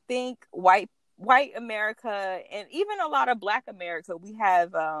 Because I think white America, and even a lot of Black America,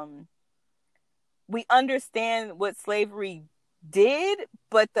 we understand what slavery did,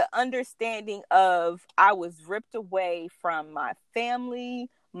 but the understanding of, I was ripped away from my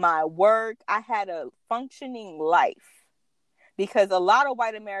family, my work, I had a functioning life, because a lot of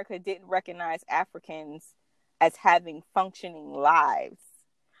white America didn't recognize Africans as having functioning lives.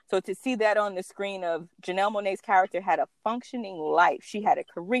 So to see that on the screen of Janelle Monáe's character had a functioning life. She had a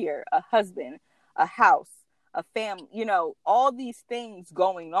career, a husband, a house, a family, all these things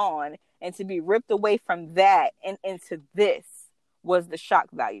going on. And to be ripped away from that and into this was the shock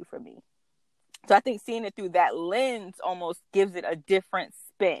value for me. So I think seeing it through that lens almost gives it a different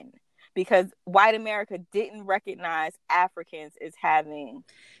spin, because white America didn't recognize Africans as having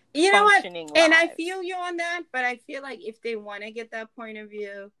functioning lives. And I feel you on that, but I feel like if they want to get that point of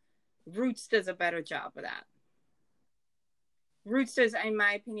view, Roots does a better job of that. Roots does, in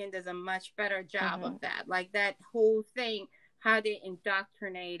my opinion, does a much better job of that. Like that whole thing, how they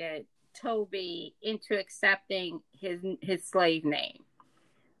indoctrinated Toby into accepting his slave name.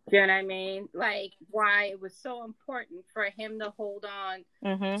 Do you know what I mean? Like why it was so important for him to hold on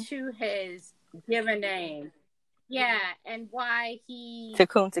to his given name. Yeah, and why he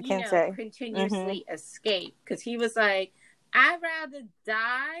continuously escaped. Because he was like, I'd rather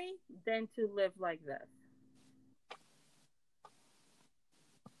die than to live like this.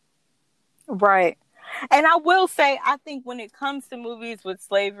 Right. And I will say, I think when it comes to movies with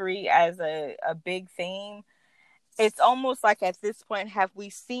slavery as a big theme, it's almost like at this point, have we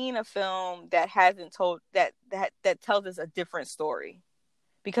seen a film that hasn't told that tells us a different story?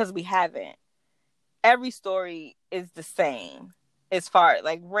 Because we haven't. Every story is the same as far as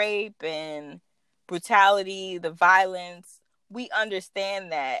like rape and brutality, the violence. We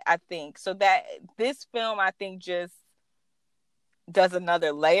understand that, I think. So that this film, I think, just does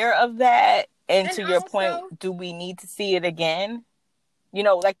another layer of that. And to your point, do we need to see it again?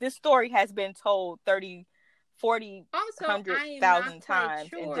 Like this story has been told 30, 40, 100,000 times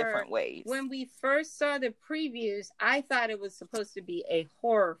in different ways. When we first saw the previews, I thought it was supposed to be a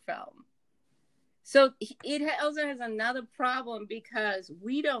horror film. So it also has another problem because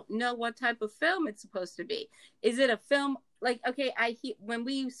we don't know what type of film it's supposed to be. Is it a film? Like, okay, when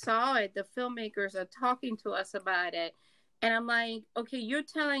we saw it, the filmmakers are talking to us about it. And I'm like, okay, you're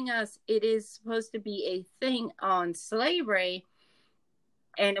telling us it is supposed to be a thing on slavery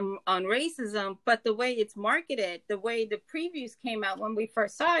and on racism, but the way it's marketed, the way the previews came out when we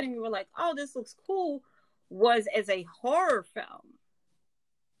first saw it and we were like, oh, this looks cool, was as a horror film.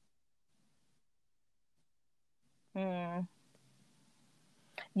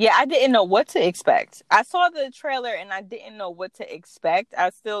 Yeah, I didn't know what to expect. I saw the trailer and I didn't know what to expect.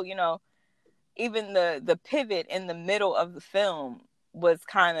 I still, even the pivot in the middle of the film was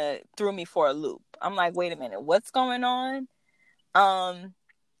kind of threw me for a loop. I'm like, wait a minute, what's going on?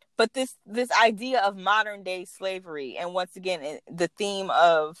 But this idea of modern day slavery, and once again, the theme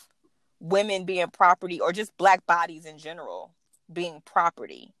of women being property, or just Black bodies in general being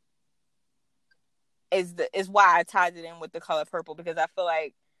property, is why I tied it in with The Color Purple, because I feel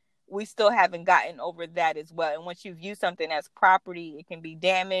like we still haven't gotten over that as well. And once you view something as property, it can be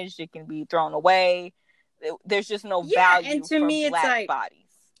damaged, it can be thrown away. There's just no value and to for me, Black it's like, bodies.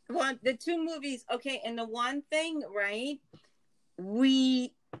 Well, the two movies, okay, and the one thing, right?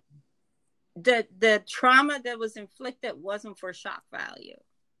 The trauma that was inflicted wasn't for shock value.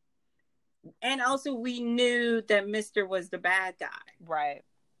 And also we knew that Mr. was the bad guy. Right.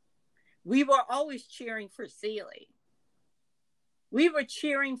 We were always cheering for Celie. We were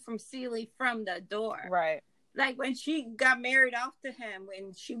cheering from Celie from the door. Right. Like when she got married off to him,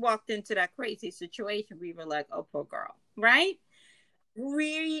 when she walked into that crazy situation, we were like, oh, poor girl. Right?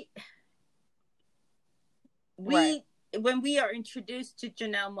 Right. When we are introduced to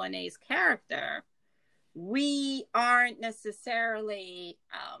Janelle Monáe's character, we aren't necessarily,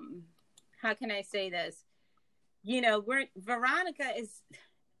 how can I say this? Veronica is...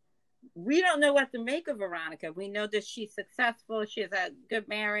 We don't know what to make of Veronica. We know that she's successful. She has a good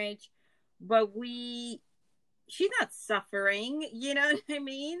marriage, but she's not suffering. You know what I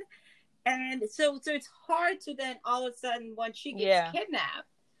mean? And so it's hard to then all of a sudden, when she gets kidnapped,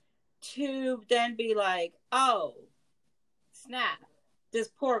 to then be like, oh, snap, this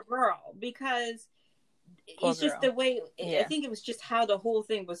poor girl, because it's just the way, I think it was just how the whole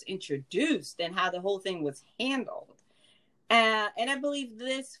thing was introduced and how the whole thing was handled. And I believe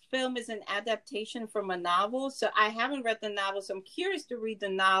this film is an adaptation from a novel. So I haven't read the novel, so I'm curious to read the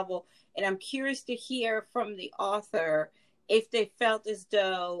novel, and I'm curious to hear from the author if they felt as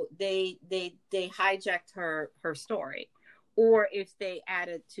though they hijacked her story, or if they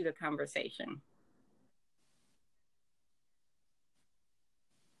added to the conversation.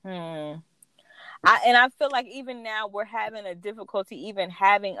 I feel like even now we're having a difficulty even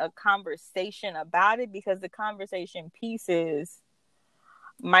having a conversation about it, because the conversation pieces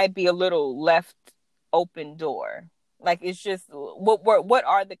might be a little left open door. Like, it's just, what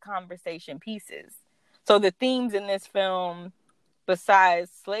are the conversation pieces? So the themes in this film, besides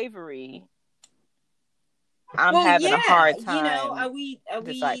slavery, I'm having a hard time. You know, are we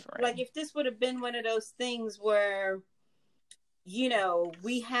like, if this would have been one of those things where, you know,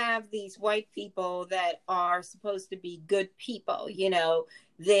 we have these white people that are supposed to be good people, you know,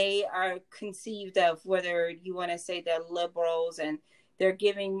 they are conceived of, whether you want to say they're liberals, and they're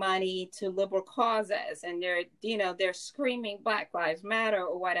giving money to liberal causes, and they're, you know, they're screaming Black Lives Matter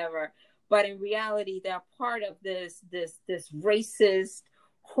or whatever, but in reality they're part of this racist,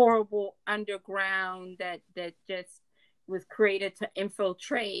 horrible underground that just was created to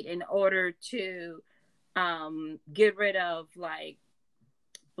infiltrate in order to get rid of, like,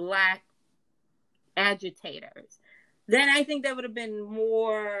 Black agitators. Then I think that would have been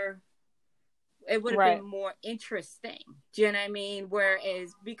more, it would have been more interesting. Do you know what I mean?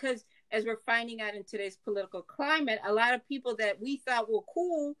 Whereas, because as we're finding out in today's political climate, a lot of people that we thought were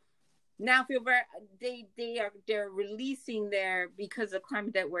cool now feel very, they're releasing their, because of the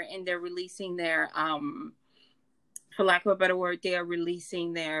climate that we're in, they're releasing their for lack of a better word, they are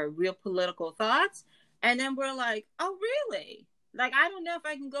releasing their real political thoughts. And then we're like, oh, really? Like, I don't know if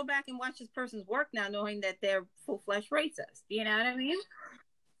I can go back and watch this person's work now, knowing that they're full-fledged racist. You know what I mean?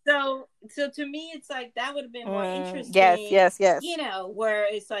 So to me, it's like, that would have been more interesting. Yes. You know, where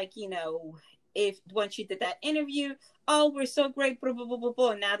it's like, you know, if once she did that interview, oh, we're so great, blah, blah, blah, blah,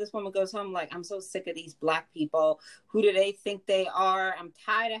 blah. And now this woman goes home like, I'm so sick of these Black people. Who do they think they are? I'm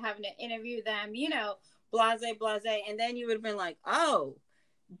tired of having to interview them, you know, blase. And then you would have been like, oh.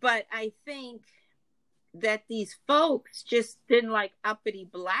 But I think that these folks just didn't like uppity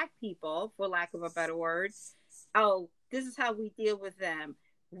Black people, for lack of a better word. Oh, this is how we deal with them.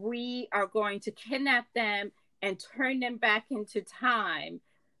 We are going to kidnap them and turn them back into time,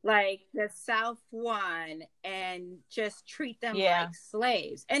 like the South one, and just treat them like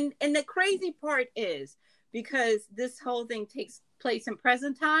slaves. And the crazy part is, because this whole thing takes place in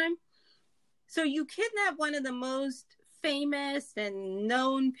present time, so you kidnap one of the most famous and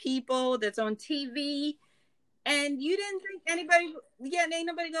known people that's on TV, and you didn't think anybody, ain't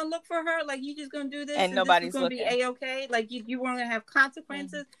nobody gonna look for her. Like, you just gonna do this, and nobody's gonna looking. Be A-okay. Like, you weren't gonna have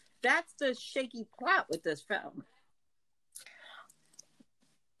consequences. That's the shaky plot with this film.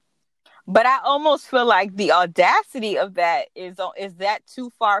 But I almost feel like the audacity of that is that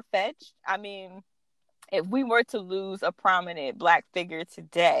too far-fetched? I mean, if we were to lose a prominent Black figure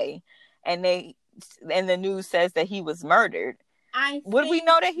today, and the news says that he was murdered, would we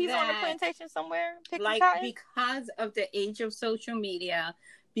know that he's on a plantation somewhere? Like, because of the age of social media,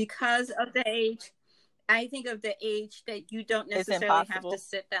 because of the age, I think of the age that you don't necessarily have to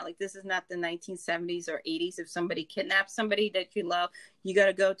sit down. Like, this is not the 1970s or 80s. If somebody kidnaps somebody that you love, you got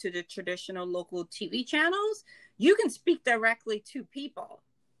to go to the traditional local TV channels. You can speak directly to people.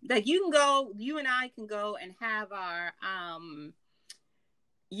 Like, you and I can go and have our,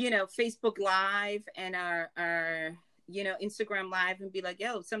 you know, Facebook Live and our you know, Instagram Live, and be like,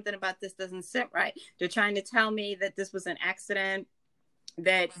 yo, something about this doesn't sit right. They're trying to tell me that this was an accident,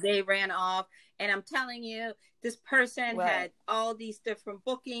 that they ran off. And I'm telling you, this person had all these different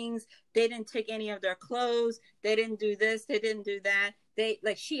bookings. They didn't take any of their clothes. They didn't do this. They didn't do that.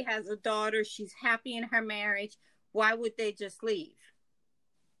 She has a daughter. She's happy in her marriage. Why would they just leave?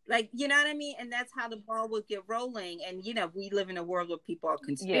 Like, you know what I mean? And that's how the ball would get rolling. And, you know, we live in a world where people are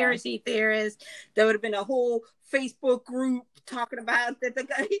conspiracy theorists. There would have been a whole Facebook group talking about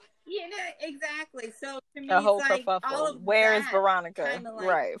that. You know, exactly. So to me, a whole it's like, kerfuffle. all of Where is Veronica?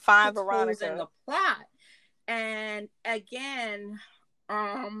 Like, find Veronica in the plot. And again,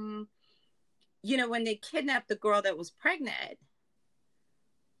 you know, when they kidnapped the girl that was pregnant,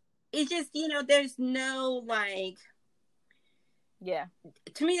 it just, you know, there's no, like,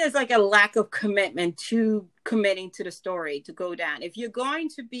 to me, there's like a lack of commitment to committing to the story to go down. If you're going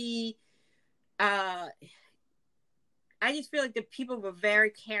to be uh I just feel like the people were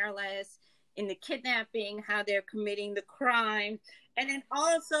very careless in the kidnapping, how they're committing the crime. And then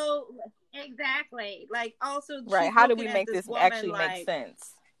also, exactly, like also Right. she's How do looking we at make this this woman actually make like,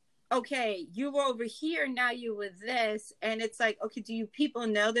 sense? okay, you were over here, now you with this. And it's like, okay, do you people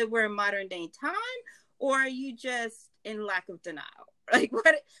know that we're in modern day time? Or are you just in lack of denial? Like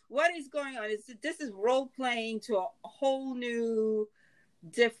what is going on? This is role playing to a whole new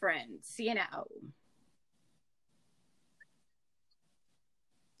difference, you know.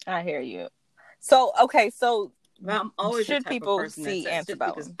 I hear you. So, okay, so Well, I'm always the should type of people person that see says just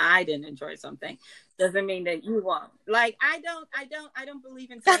because Antebellum? I didn't enjoy something doesn't mean that you won't. Like I don't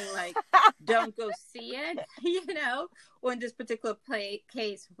believe in saying like don't go see it, you know, or in this particular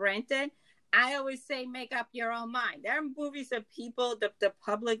case rent it. I always say make up your own mind. There are movies that people the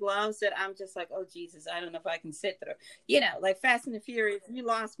public loves that I'm just like, oh Jesus, I don't know if I can sit through. You know, like Fast and the Furious, you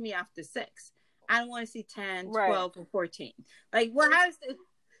lost me after 6. I don't want to see 10, Right. 12, or 14. Like what how's the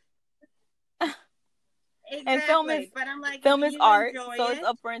And exactly, but I'm like, if film is you art, enjoy so it's it,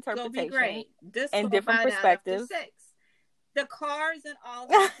 up for go be interpretation great. This and fall different about out after perspectives. 6. The cars and all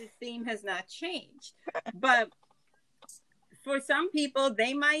that, the theme has not changed. But for some people,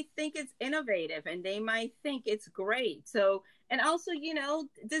 they might think it's innovative and they might think it's great. So, and also, you know,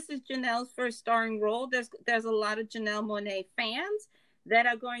 this is Janelle's first starring role. There's a lot of Janelle Monáe fans that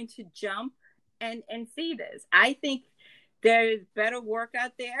are going to jump and see this. I think there's better work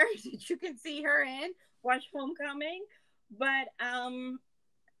out there that you can see her in. Watch Homecoming, but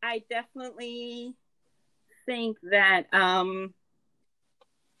I definitely think that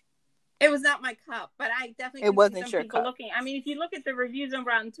it was not my cup, but I definitely It can see wasn't some your people cup. looking. I mean, if you look at the reviews on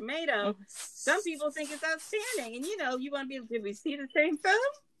Rotten Tomatoes, some people think it's outstanding. And, you know, you want to be able to, did we see the same film?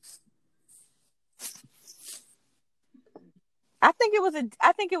 I think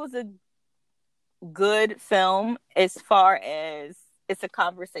it was a good film as far as it's a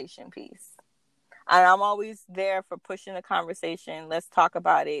conversation piece. And I'm always there for pushing the conversation. Let's talk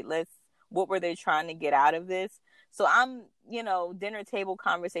about it. What were they trying to get out of this? So I'm, dinner table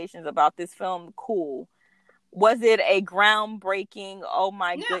conversations about this film, cool. Was it a groundbreaking, oh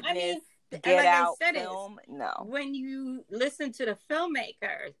my No, I goodness, mean, get like I out said, film? No. when you listen to the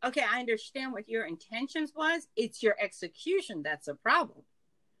filmmakers, okay, I understand what your intentions was. It's your execution that's a problem.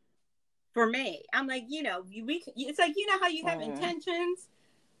 For me, I'm like, it's like, you know how you have intentions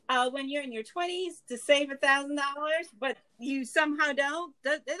when you're in your 20s to save $1,000, but you somehow don't.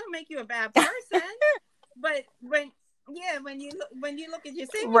 They don't make you a bad person. But when you look at your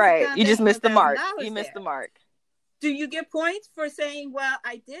savings right, account, you just missed the mark. You missed the mark. Do you get points for saying, well,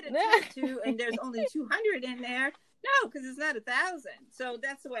 I did attempt to, and there's only 200 in there? No, because it's not 1,000. So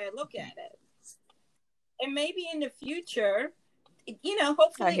that's the way I look at it. And maybe in the future,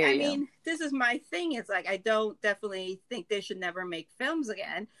 hopefully, I mean, this is my thing. It's like, I don't definitely think they should never make films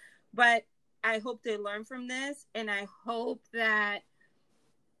again, but I hope they learn from this. And I hope that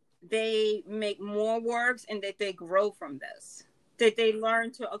they make more works and that they grow from this, that they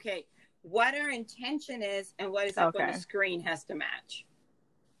learn to, okay, what our intention is and what is up on the screen has to match.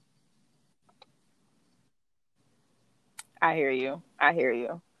 I hear you.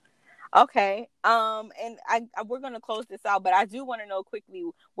 Okay. And we're gonna close this out, but I do want to know quickly,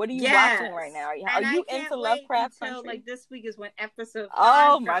 what are you watching right now? Are you into Lovecraft Country? Like this week is when episode 5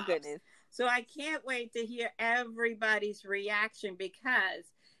 Oh my drops. goodness! So I can't wait to hear everybody's reaction, because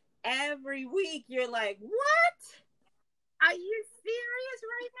every week you're like, "What? Are you serious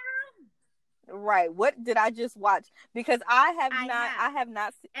right now?" Right. What did I just watch? Because I have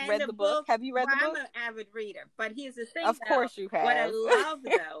not read the book. Have you read the book? I'm an avid reader, but here's the thing. Of course you have. What I love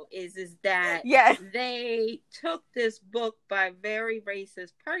though is that they took this book by a very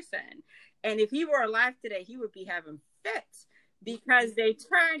racist person, and if he were alive today, he would be having fits, because they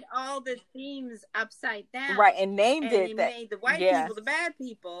turned all the themes upside down, right, and named it. They made the white people the bad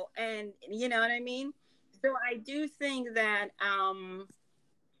people, and you know what I mean. So I do think that.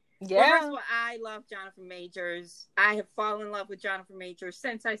 Well, first of all, I love Jonathan Majors. I have fallen in love with Jonathan Majors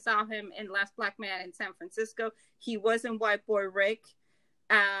since I saw him in Last Black Man in San Francisco. He wasn't White Boy Rick,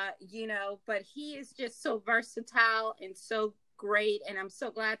 but he is just so versatile and so great. And I'm so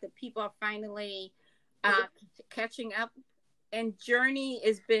glad that people are finally catching up. And Journey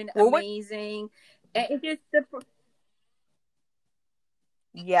has been amazing. It just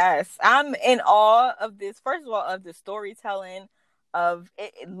Yes, I'm in awe of this. First of all, of the storytelling.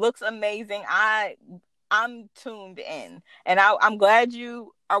 It looks amazing. I'm tuned in, and I'm glad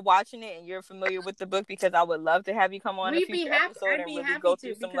you are watching it and you're familiar with the book, because I would love to have you come on a future episode and really go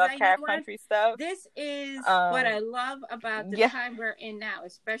through some Lovecraft Country stuff. This is what I love about the time we're in now,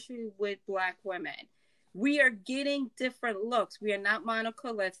 especially with Black women. We are getting different looks. We are not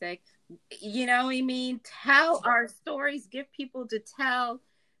monolithic. You know what I mean? Tell our stories, give people to tell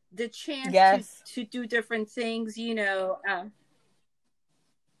the chance to do different things, you know.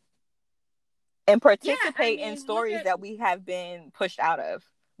 And participate in stories that we have been pushed out of.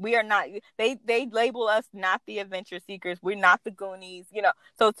 We are not, they label us not the adventure seekers. We're not the Goonies, you know.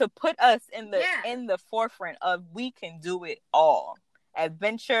 So to put us in the forefront of, we can do it all.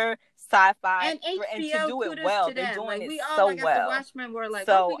 Adventure, sci-fi, and HBO, and to do it well. They're doing like, it we all, so like, well. At the Watchmen, we're like,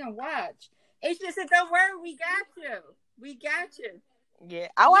 what are we gonna watch? HBO said, don't worry, we got you. We got you. Yeah.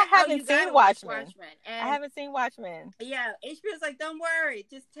 I haven't seen Watchmen. I haven't seen Watchmen. Yeah, HBO's like, don't worry,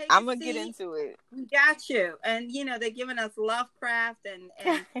 just take I'm gonna get into it. We got you. And you know, they're giving us Lovecraft, and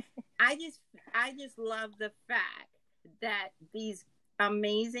I just love the fact that these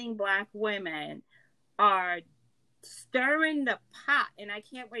amazing Black women are stirring the pot, and I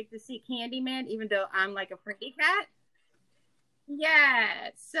can't wait to see Candyman, even though I'm like a freaky cat. Yeah,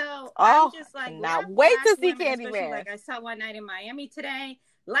 so I'm just like, not wait to see Candyman. Like I saw one night in Miami today.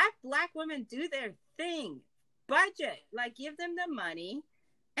 Black women do their thing. Budget, like, give them the money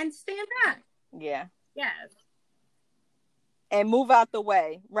and stand back. Yeah. Yes. And move out the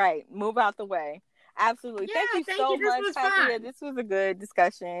way. Right. Move out the way. Absolutely. Yeah, thank you so much, Katia. This was a good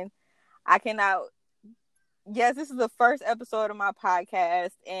discussion. Yes, this is the first episode of my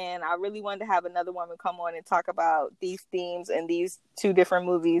podcast, and I really wanted to have another woman come on and talk about these themes and these two different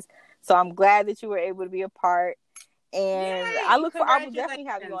movies. So I'm glad that you were able to be a part. And Yay, I will definitely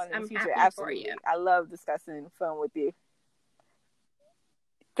have you on in the future. Absolutely. I love discussing film with you.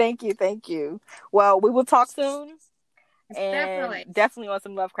 Thank you. Well, we will talk soon. And definitely on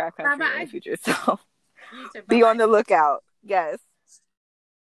some Lovecraft Country in the future. So be on the lookout. Yes.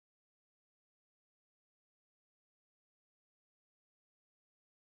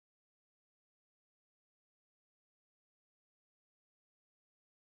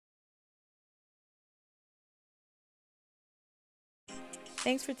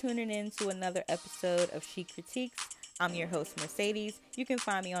 Thanks for tuning in to another episode of She Critiques. I'm your host, Mercedes. You can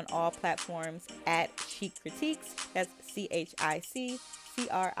find me on all platforms at She Critiques. That's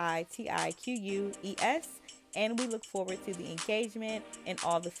CHICCRITIQUES. And we look forward to the engagement and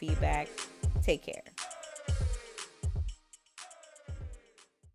all the feedback. Take care.